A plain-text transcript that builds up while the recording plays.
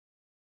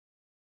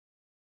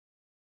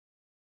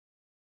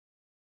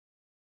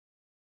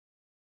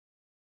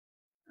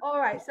All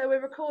right, so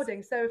we're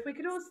recording. So if we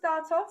could all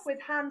start off with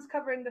hands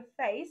covering the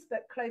face,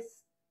 but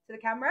close to the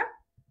camera.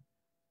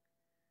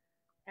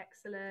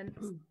 Excellent.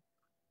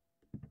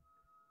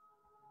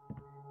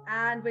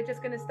 And we're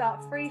just going to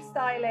start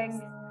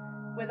freestyling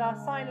with our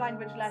sign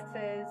language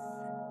letters.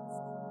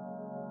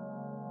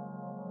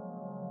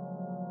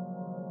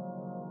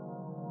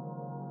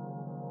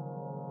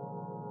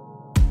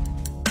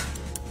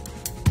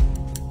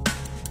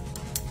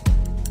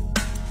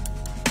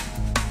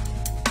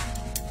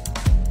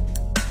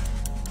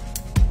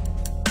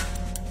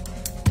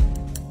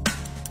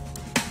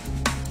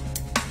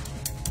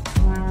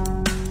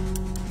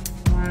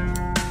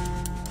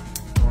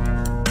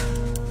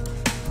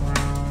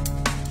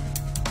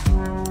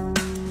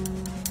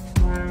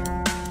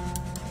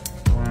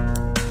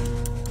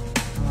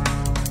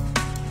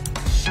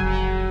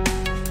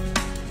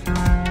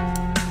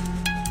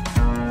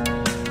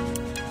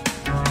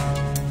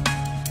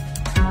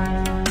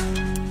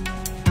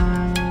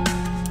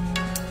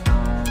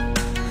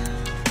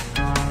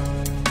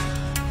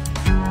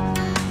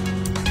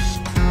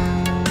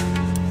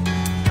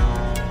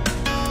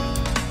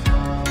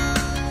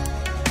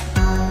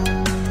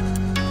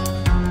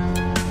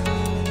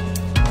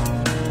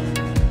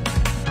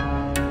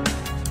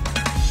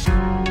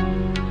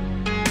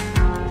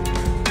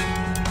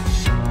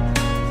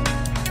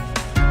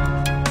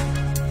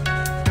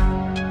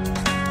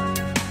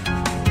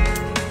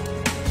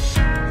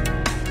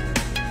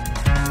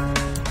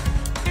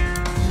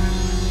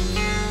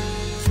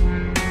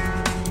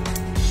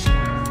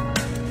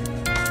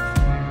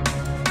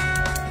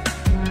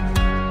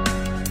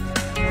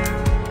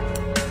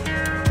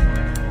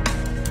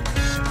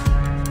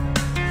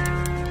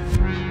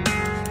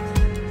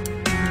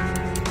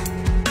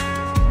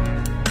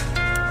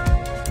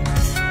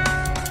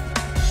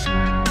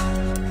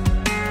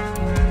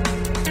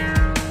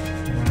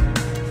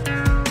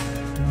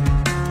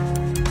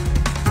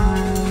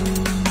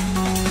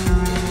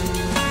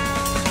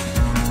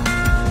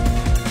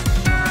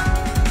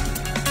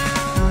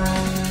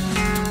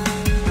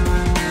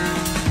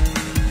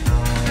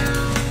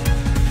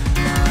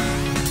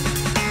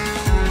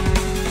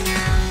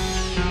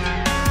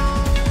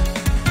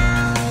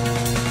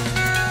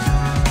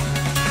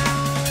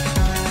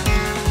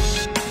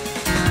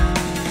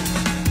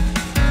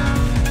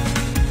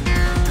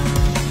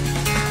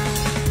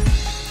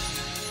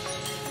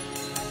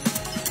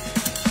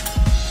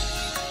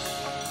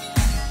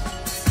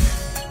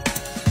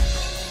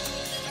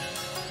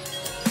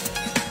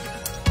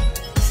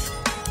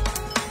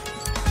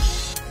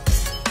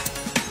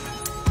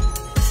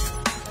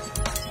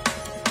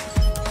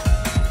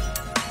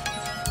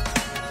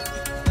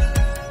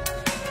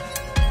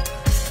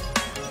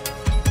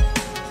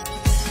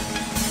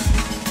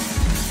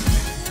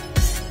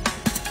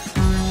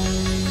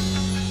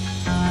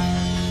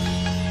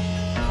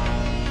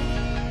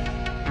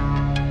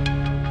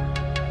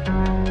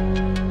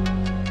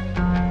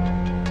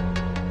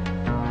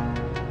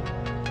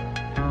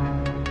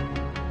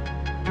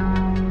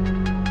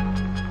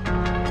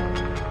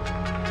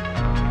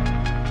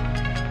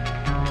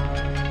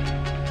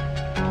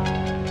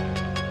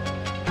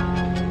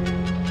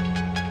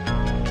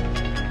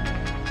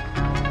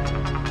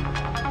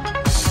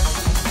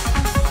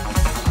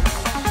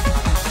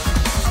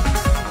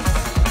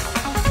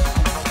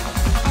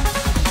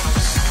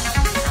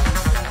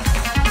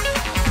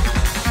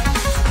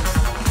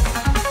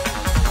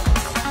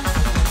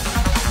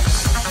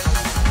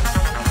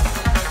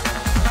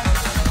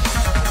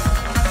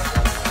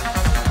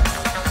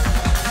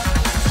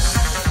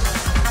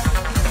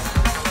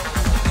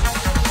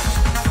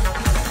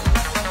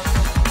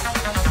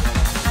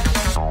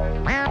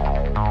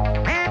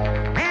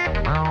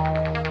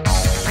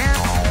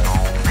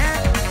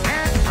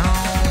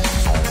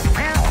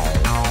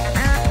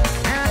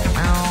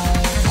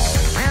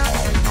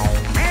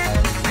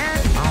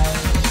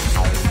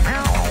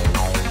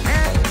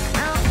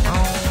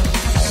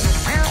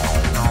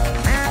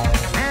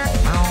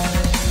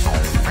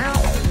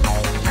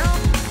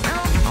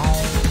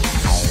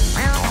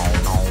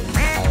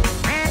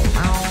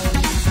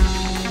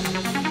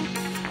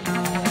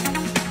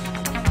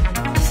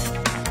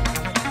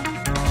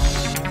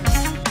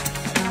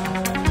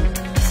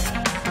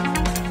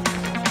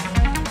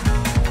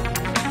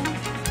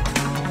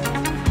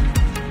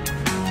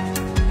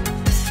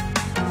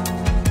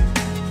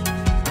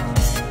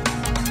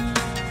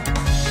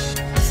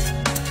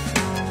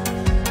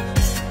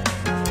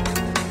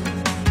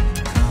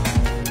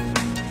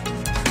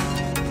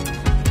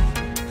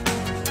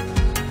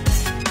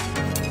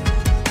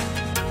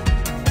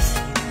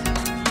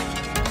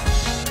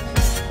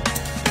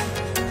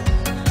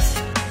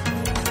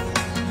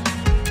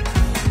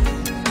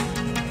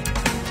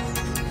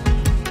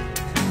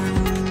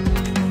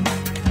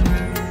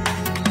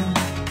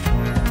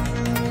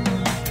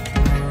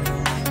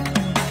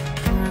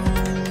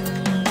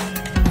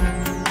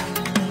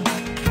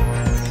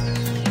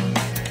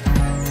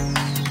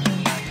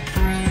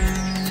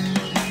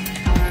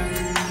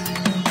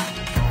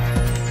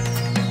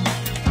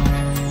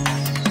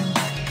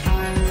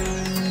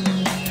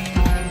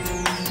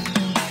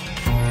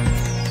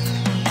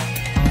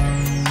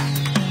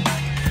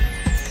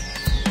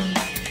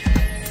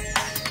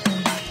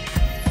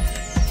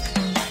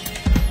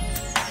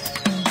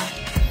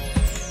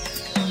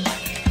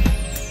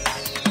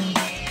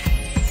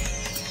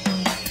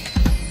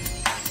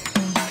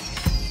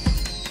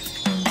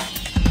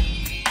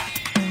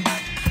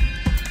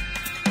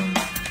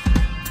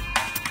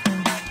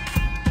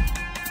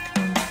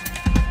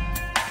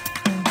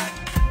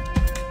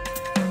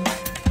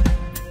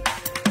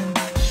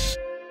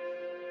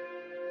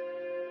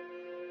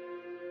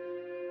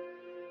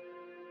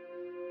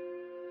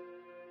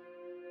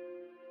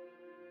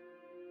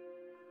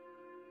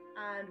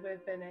 And we're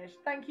finished.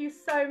 Thank you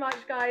so much,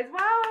 guys. Wow,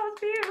 that was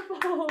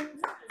beautiful.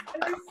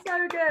 It was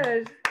so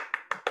good.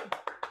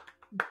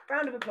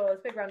 Round of applause,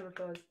 big round of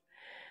applause.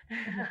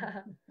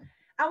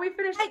 And we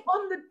finished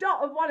on the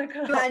dot of 1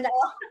 o'clock. I know.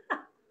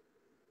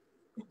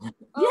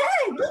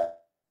 Yeah,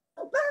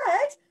 not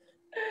bad.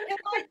 Can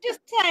I just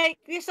take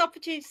this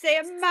opportunity to say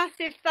a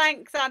massive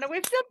thanks, Anna?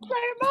 We've done so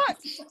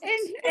much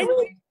in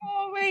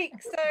 4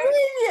 weeks. So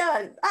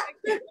brilliant.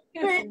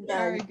 Brilliant.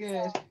 Very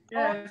good.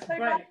 Yeah, so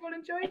glad you all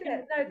enjoyed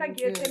it. No, thank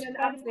you. It's been an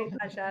absolute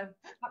pleasure.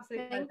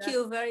 Absolute Thank pleasure.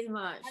 you very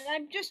much. And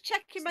I'm just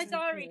checking my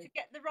diary to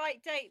get the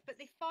right date, but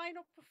the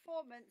final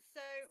performance.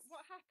 So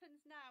what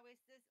happens now is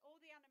there's all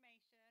the animation.